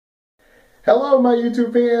Hello my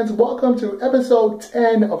YouTube fans, welcome to episode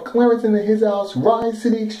 10 of Clarence and the Hizzouse Rise to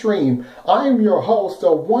the Extreme. I am your host,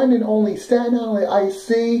 the one and only Staten Island Iced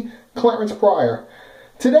C, Clarence Pryor.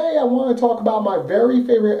 Today I want to talk about my very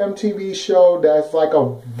favorite MTV show that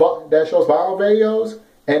shows viral videos,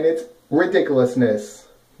 and it's Ridiculousness.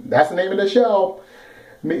 That's the name of the show.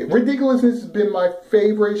 Ridiculousness has been my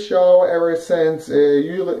favorite show ever since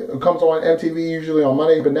it comes on MTV, usually on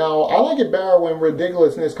Monday, but now I like it better when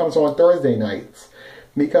Ridiculousness comes on Thursday nights,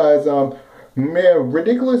 because man,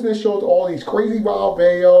 Ridiculousness shows all these crazy wild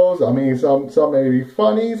videos. I mean, some may be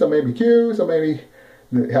funny, some may be cute, some maybe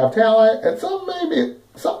have talent, and some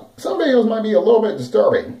videos might be a little bit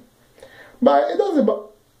disturbing, but it doesn't.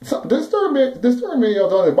 Disturbing video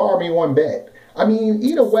doesn't bother me one bit. I mean,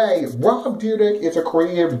 either way, Rob Dyrdek is a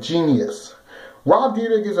creative genius. Rob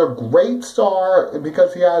Dyrdek is a great star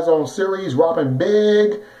because he has his own series, Robbing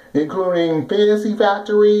Big, including Fantasy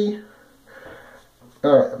Factory.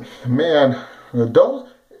 Man, those,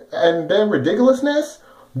 and then Ridiculousness.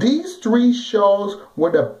 These three shows were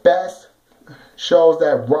the best shows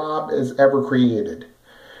that Rob has ever created.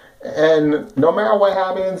 And no matter what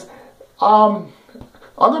happens, I'm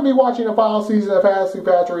going to be watching the final season of Fantasy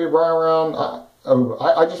Factory right around.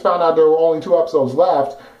 I just found out there were only 2 episodes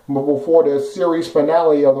left before the series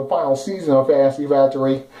finale of the final season of Fantasy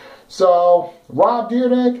Factory. So, Rob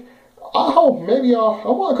Dyrdek, I hope maybe I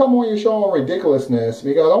want to come on your show on Ridiculousness,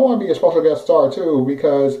 because I want to be a special guest star too,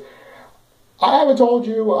 because I haven't told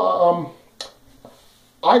you,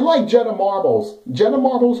 I like Jenna Marbles. Jenna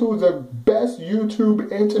Marbles, who is the best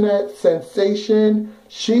YouTube internet sensation.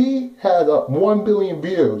 She has 1 billion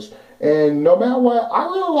views. And no matter what, I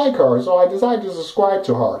really like her. So I decided to subscribe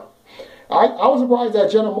to her. I was surprised that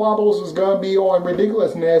Jenna Marbles was going to be on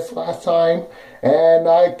Ridiculousness last time. And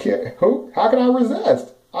how can I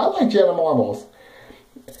resist? I like Jenna Marbles.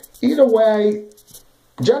 Either way,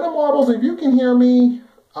 Jenna Marbles, if you can hear me,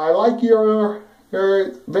 I like your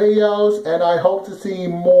videos, and I hope to see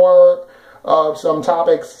more of some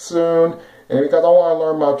topics soon, and because I want to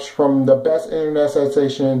learn much from the best internet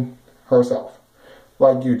sensation herself,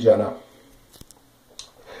 like you, Jenna.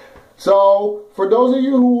 So, for those of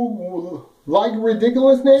you who like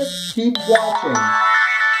Ridiculousness, keep watching.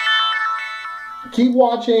 Keep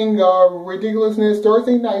watching Ridiculousness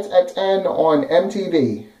Thursday nights at 10 on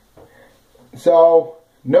MTV. So,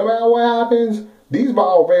 no matter what happens, these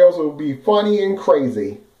viral videos will be funny and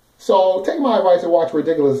crazy. So take my advice and watch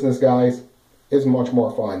Ridiculousness, guys. It's much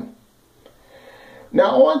more fun.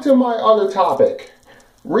 Now on to my other topic.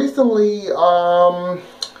 Recently, I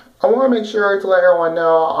want to make sure to let everyone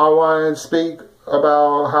know I want to speak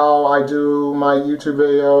about how I do my YouTube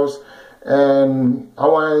videos. And I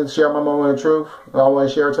want to share my moment of truth. I want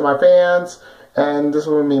to share it to my fans. And this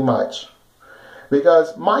wouldn't mean much.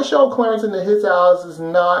 Because my show, Clarence and the Hizzouse, is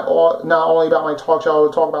not only about my talk show.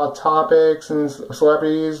 I talk about topics and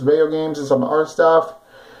celebrities, video games, and some other stuff.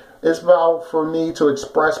 It's about for me to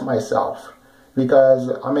express myself.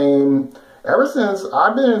 Because, I mean, ever since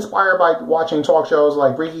I've been inspired by watching talk shows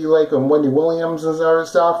like Ricky Lake and Wendy Williams and other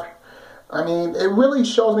stuff. I mean, it really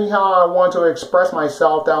shows me how I want to express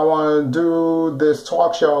myself, that I want to do this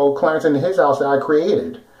talk show, Clarence and the Hizzouse, that I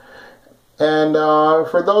created. And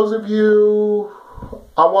for those of you,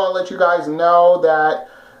 I want to let you guys know that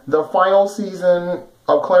the final season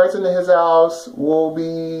of Clarence and the Hizzouse will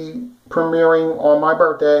be premiering on my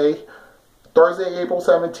birthday, Thursday, April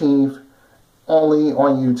 17th, only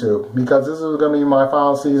on YouTube. Because this is going to be my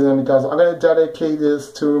final season, because I'm going to dedicate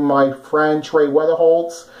this to my friend Trey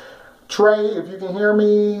Weatherholtz. Trey, if you can hear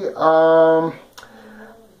me,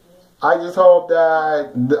 I just hope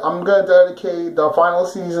that I'm going to dedicate the final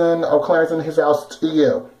season of Clarence and the Hizzouse to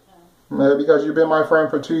you. Because you've been my friend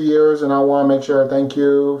for 2 years, and I want to make sure thank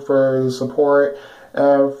you for the support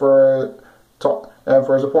and for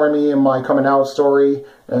supporting me in my coming out story.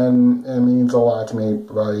 And it means a lot to me,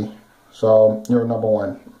 buddy. So you're number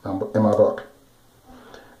 1 in my book,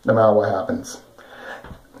 no matter what happens.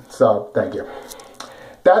 So thank you.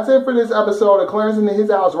 That's it for this episode of Clarence and the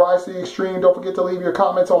Hizzouse Rise to the Extreme. Don't forget to leave your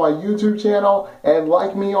comments on my YouTube channel, and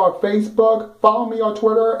like me on Facebook, follow me on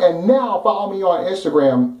Twitter, and now follow me on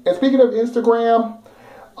Instagram. And speaking of Instagram,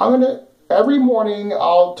 every morning I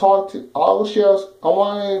want to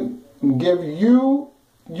give you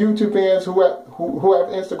YouTube fans who have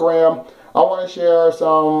Instagram, I want to share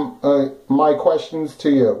some my questions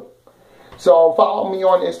to you. So follow me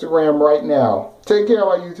on Instagram right now. Take care,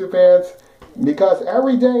 my YouTube fans. Because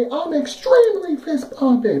every day I'm extremely fist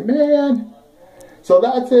pumping, man. So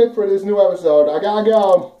that's it for this new episode. I gotta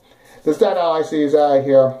go. The Staten Island Iced C is out of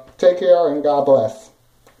here. Take care and God bless.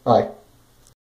 Bye.